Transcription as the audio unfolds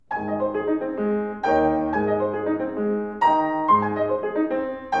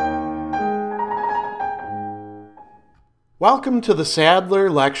Welcome to the Sadler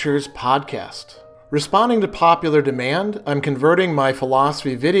Lectures podcast. Responding to popular demand, I'm converting my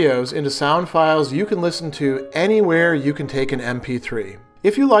philosophy videos into sound files you can listen to anywhere you can take an MP3.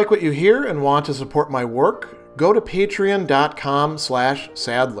 If you like what you hear and want to support my work, go to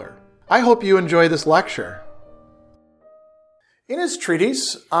patreon.com/Sadler. I hope you enjoy this lecture. In his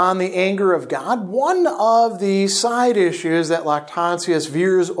treatise on the anger of God, one of the side issues that Lactantius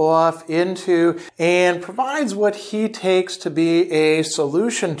veers off into and provides what he takes to be a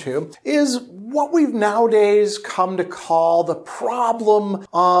solution to is what we've nowadays come to call the problem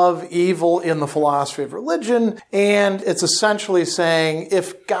of evil in the philosophy of religion. And it's essentially saying,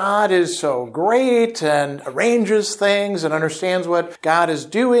 if God is so great and arranges things and understands what God is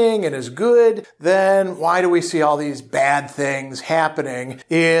doing and is good, then why do we see all these bad things happening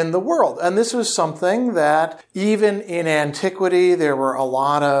in the world? And this was something that even in antiquity, there were a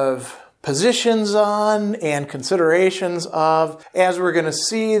lot of positions on and considerations of. As we're going to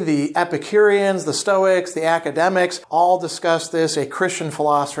see, the Epicureans, the Stoics, the academics all discuss this. A Christian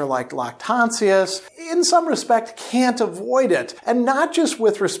philosopher like Lactantius, in some respect, can't avoid it. And not just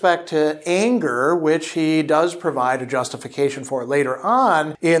with respect to anger, which he does provide a justification for later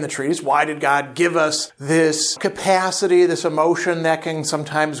on in the treatise. Why did God give us this capacity, this emotion that can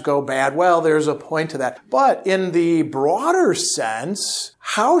sometimes go bad? Well, there's a point to that. But in the broader sense,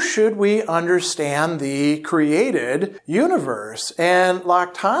 how should we understand the created universe? And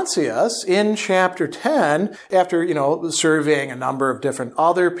Lactantius, in chapter 10, after, surveying a number of different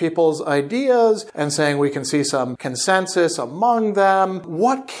other people's ideas and saying we can see some consensus among them,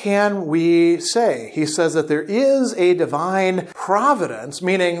 what can we say? He says that there is a divine providence,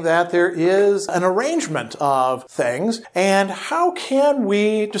 meaning that there is an arrangement of things. And how can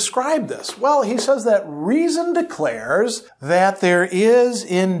we describe this? Well, he says that reason declares that there is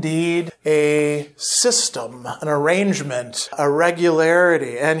indeed a system, an arrangement, a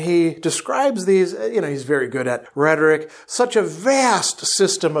regularity. And he describes these, he's very good at rhetoric, such a vast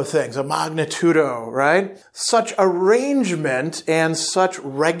system of things, a magnitudo, right? Such arrangement and such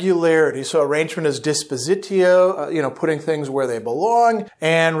regularity. So arrangement is dispositio, putting things where they belong,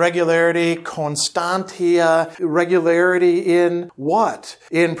 and regularity, constantia, regularity in what?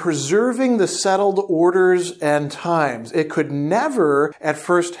 In preserving the settled orders and times. It could never at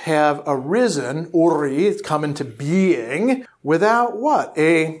first have arisen, ori, come into being, without what?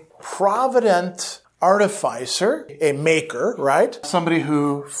 A provident artificer, a maker, right? Somebody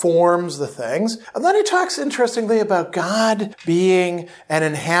who forms the things. And then he talks interestingly about God being an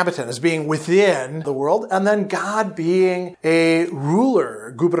inhabitant, as being within the world, and then God being a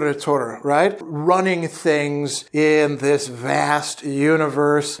ruler, gubernator, right? Running things in this vast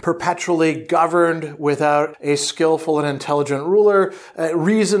universe, perpetually governed without a skillful and intelligent ruler.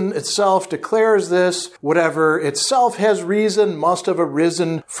 Reason itself declares this. Whatever itself has reason must have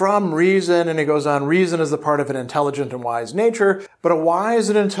arisen from reason. And he goes on, reason is the part of an intelligent and wise nature, but a wise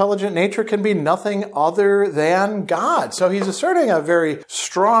and intelligent nature can be nothing other than God. So he's asserting a very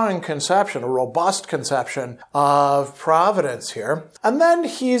strong conception, a robust conception of providence here. And then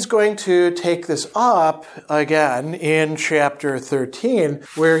he's going to take this up again in chapter 13,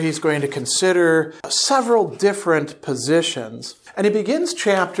 where he's going to consider several different positions. And he begins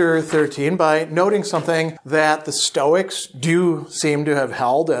chapter 13 by noting something that the Stoics do seem to have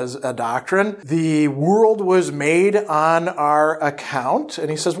held as a doctrine. The world was made on our account.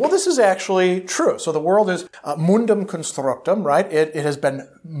 And he says, well, this is actually true. So the world is mundum constructum, right? It has been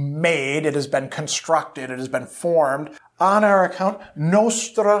made, it has been constructed, it has been formed on our account,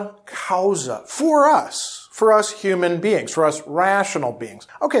 nostra causa, for us human beings, for us rational beings.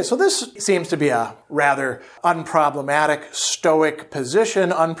 Okay, so this seems to be a rather unproblematic Stoic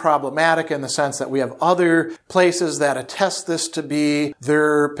position, unproblematic in the sense that we have other places that attest this to be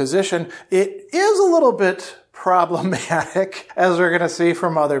their position. It is a little bit problematic, as we're going to see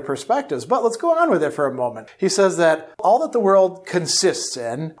from other perspectives. But let's go on with it for a moment. He says that all that the world consists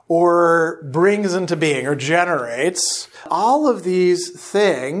in, or brings into being, or generates, all of these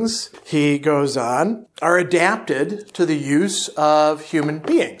things, he goes on, are adapted to the use of human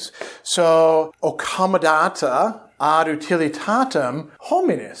beings. So, accommodata ad utilitatem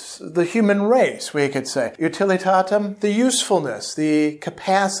hominis, the human race, we could say. Utilitatem, the usefulness, the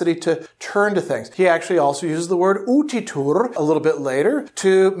capacity to turn to things. He actually also uses the word utitur a little bit later,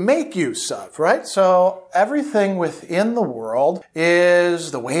 to make use of, right? So everything within the world is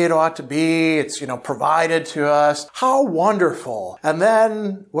the way it ought to be. It's, provided to us. How wonderful. And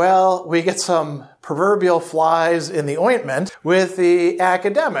then, we get some proverbial flies in the ointment with the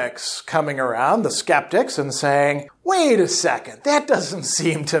academics coming around, the skeptics, and saying, wait a second, that doesn't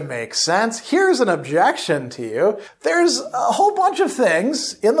seem to make sense. Here's an objection to you. There's a whole bunch of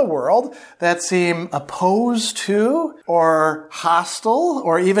things in the world that seem opposed to or hostile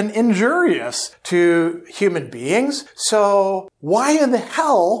or even injurious to human beings. So why in the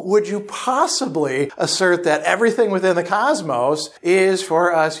hell would you possibly assert that everything within the cosmos is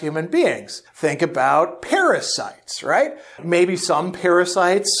for us human beings? Think about parasites, right? Maybe some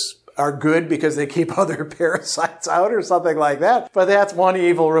parasites are good because they keep other parasites out or something like that. But that's one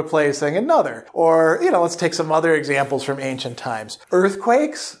evil replacing another. Or, let's take some other examples from ancient times.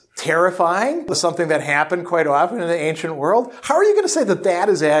 Earthquakes. Terrifying, was something that happened quite often in the ancient world. How are you going to say that that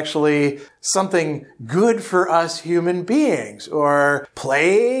is actually something good for us human beings? Or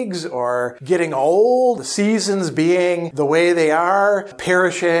plagues, or getting old, the seasons being the way they are,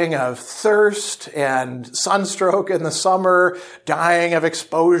 perishing of thirst and sunstroke in the summer, dying of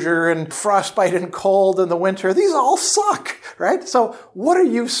exposure and frostbite and cold in the winter. These all suck, right? So what are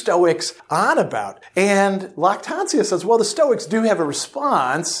you Stoics on about? And Lactantius says, well, the Stoics do have a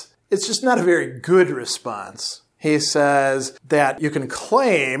response. It's just not a very good response. He says that you can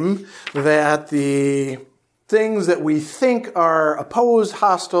claim that the things that we think are opposed,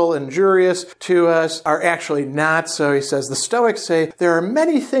 hostile, injurious to us are actually not so. He says, the Stoics say, there are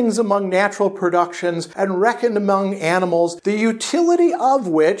many things among natural productions and reckoned among animals, the utility of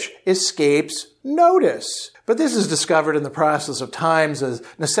which escapes notice. But this is discovered in the process of times as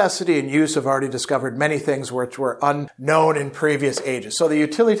necessity and use have already discovered many things which were unknown in previous ages. So the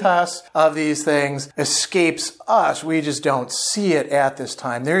utilitas of these things escapes us. We just don't see it at this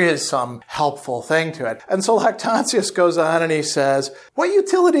time. There is some helpful thing to it. And so Lactantius goes on and he says, what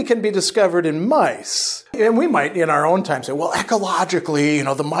utility can be discovered in mice? And we might in our own time say, well, ecologically,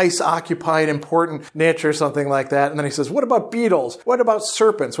 the mice occupy an important niche or something like that. And then he says, what about beetles? What about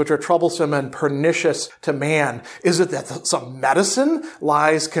serpents, which are troublesome and pernicious to man? Is it that some medicine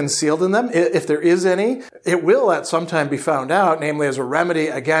lies concealed in them? If there is any, it will at some time be found out, namely as a remedy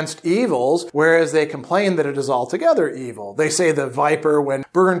against evils, whereas they complain that it is altogether evil. They say the viper, when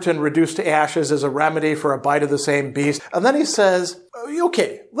burnt and reduced to ashes, is a remedy for a bite of the same beast. And then he says,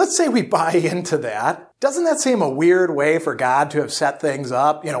 okay, let's say we buy into that. Doesn't that seem a weird way for God to have set things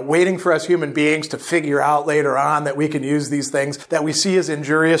up? Waiting for us human beings to figure out later on that we can use these things that we see as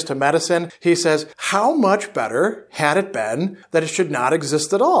injurious to medicine. He says, how much better had it been that it should not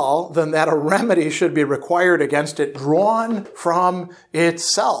exist at all than that a remedy should be required against it drawn from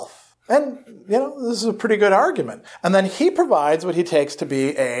itself? And, this is a pretty good argument. And then he provides what he takes to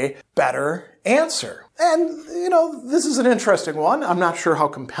be a better answer. And, this is an interesting one. I'm not sure how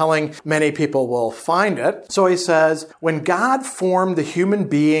compelling many people will find it. So he says, when God formed the human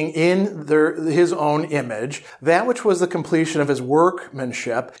being in his own image, that which was the completion of his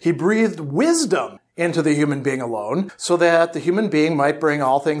workmanship, he breathed wisdom into the human being alone, so that the human being might bring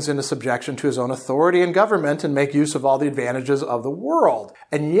all things into subjection to his own authority and government and make use of all the advantages of the world.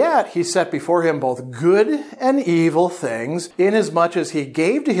 And yet he set before him both good and evil things, inasmuch as he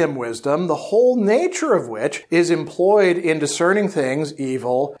gave to him wisdom, the whole nature of which is employed in discerning things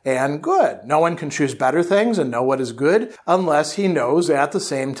evil and good. No one can choose better things and know what is good unless he knows at the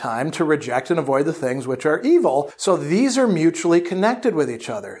same time to reject and avoid the things which are evil. So these are mutually connected with each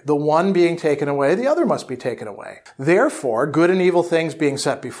other. The one being taken away, the other must be taken away. Therefore, good and evil things being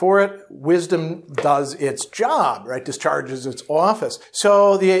set before it, wisdom does its job, right? Discharges its office.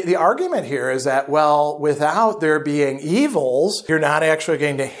 So the argument here is that, well, without there being evils, you're not actually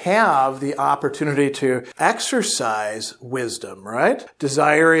going to have the opportunity to exercise wisdom, right?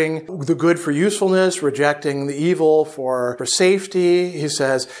 Desiring the good for usefulness, rejecting the evil for safety. He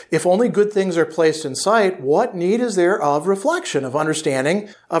says, if only good things are placed in sight, what need is there of reflection, of understanding,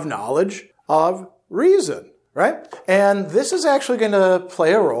 of knowledge, of reason, right? And this is actually going to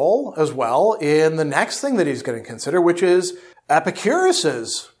play a role as well in the next thing that he's going to consider, which is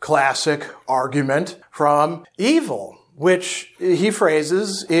Epicurus's classic argument from evil, which he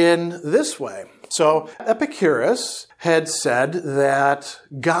phrases in this way. So Epicurus had said that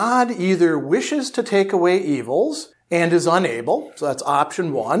God either wishes to take away evils and is unable, so that's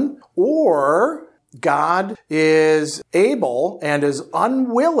option one, or God is able and is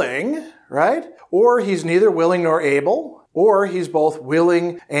unwilling, right? Or he's neither willing nor able, or he's both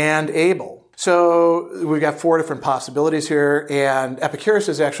willing and able. So we've got four different possibilities here, and Epicurus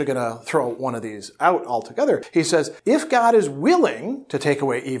is actually going to throw one of these out altogether. He says, if God is willing to take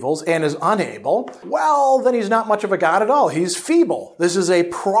away evils and is unable, well, then he's not much of a God at all. He's feeble. This is a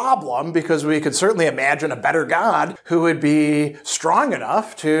problem because we could certainly imagine a better God who would be strong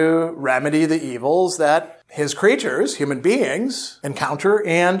enough to remedy the evils that his creatures, human beings, encounter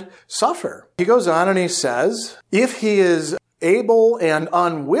and suffer. He goes on and he says, if he is able and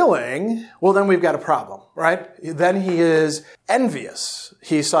unwilling, well, then we've got a problem, right? Then he is envious.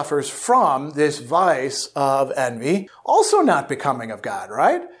 He suffers from this vice of envy, also not becoming of God,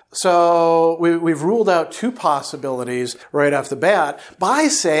 right? So we've ruled out two possibilities right off the bat by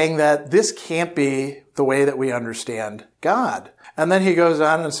saying that this can't be the way that we understand God. And then he goes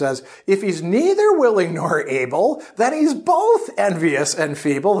on and says, if he's neither willing nor able, then he's both envious and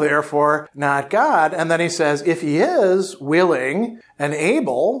feeble, therefore not God. And then he says, if he is willing and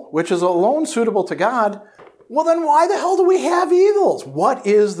able, which is alone suitable to God, well, then why the hell do we have evils? What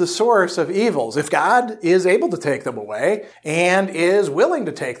is the source of evils? If God is able to take them away and is willing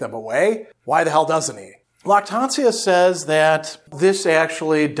to take them away, why the hell doesn't he? Lactantius says that this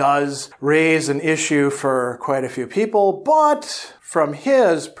actually does raise an issue for quite a few people, but from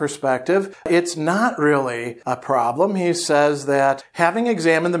his perspective, it's not really a problem. He says that having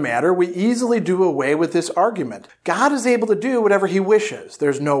examined the matter, we easily do away with this argument. God is able to do whatever he wishes.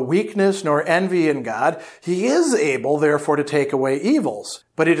 There's no weakness nor envy in God. He is able, therefore, to take away evils.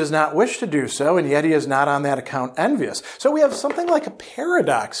 But he does not wish to do so, and yet he is not on that account envious. So we have something like a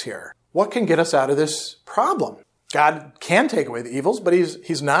paradox here. What can get us out of this problem? God can take away the evils, but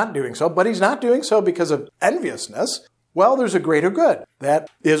he's not doing so. But he's not doing so because of enviousness. Well, there's a greater good that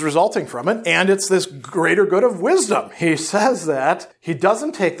is resulting from it, and it's this greater good of wisdom. He says that he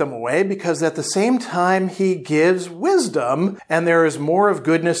doesn't take them away because at the same time he gives wisdom, and there is more of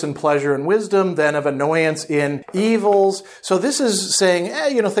goodness and pleasure in wisdom than of annoyance in evils. So this is saying,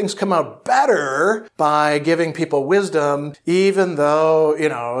 things come out better by giving people wisdom, even though,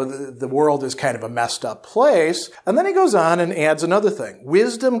 the world is kind of a messed up place. And then he goes on and adds another thing.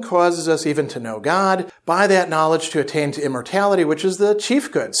 Wisdom causes us even to know God, by that knowledge to attain to immortality, which is the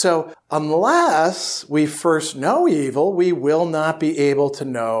chief good. So unless we first know evil, we will not be able to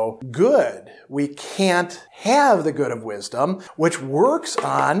know good. We can't have the good of wisdom, which works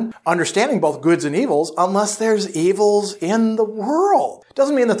on understanding both goods and evils, unless there's evils in the world.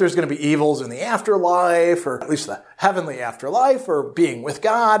 Doesn't mean that there's going to be evils in the afterlife, or at least the heavenly afterlife, or being with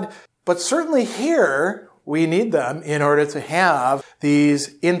God. But certainly here, we need them in order to have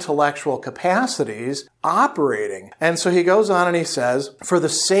these intellectual capacities operating. And so he goes on and he says, for the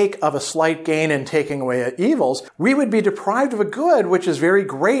sake of a slight gain in taking away evils, we would be deprived of a good which is very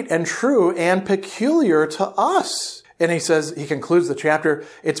great and true and peculiar to us. And he says, he concludes the chapter,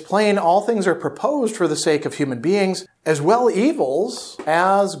 it's plain all things are proposed for the sake of human beings, as well evils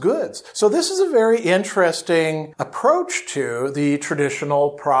as goods. So this is a very interesting approach to the traditional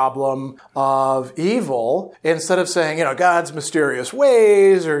problem of evil. Instead of saying, God's mysterious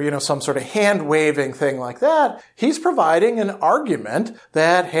ways or, some sort of hand-waving thing like that, he's providing an argument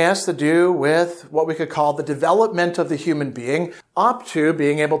that has to do with what we could call the development of the human being up to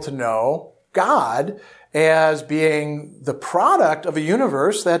being able to know God as being the product of a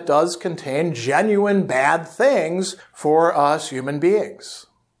universe that does contain genuine bad things for us human beings.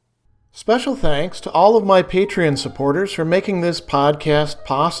 Special thanks to all of my Patreon supporters for making this podcast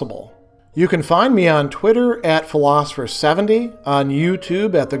possible. You can find me on Twitter at Philosopher70, on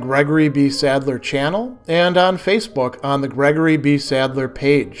YouTube at the Gregory B. Sadler channel, and on Facebook on the Gregory B. Sadler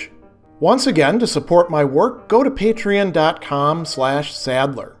page. Once again, to support my work, go to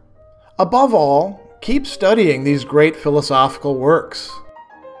patreon.com/Sadler. Above all, keep studying these great philosophical works.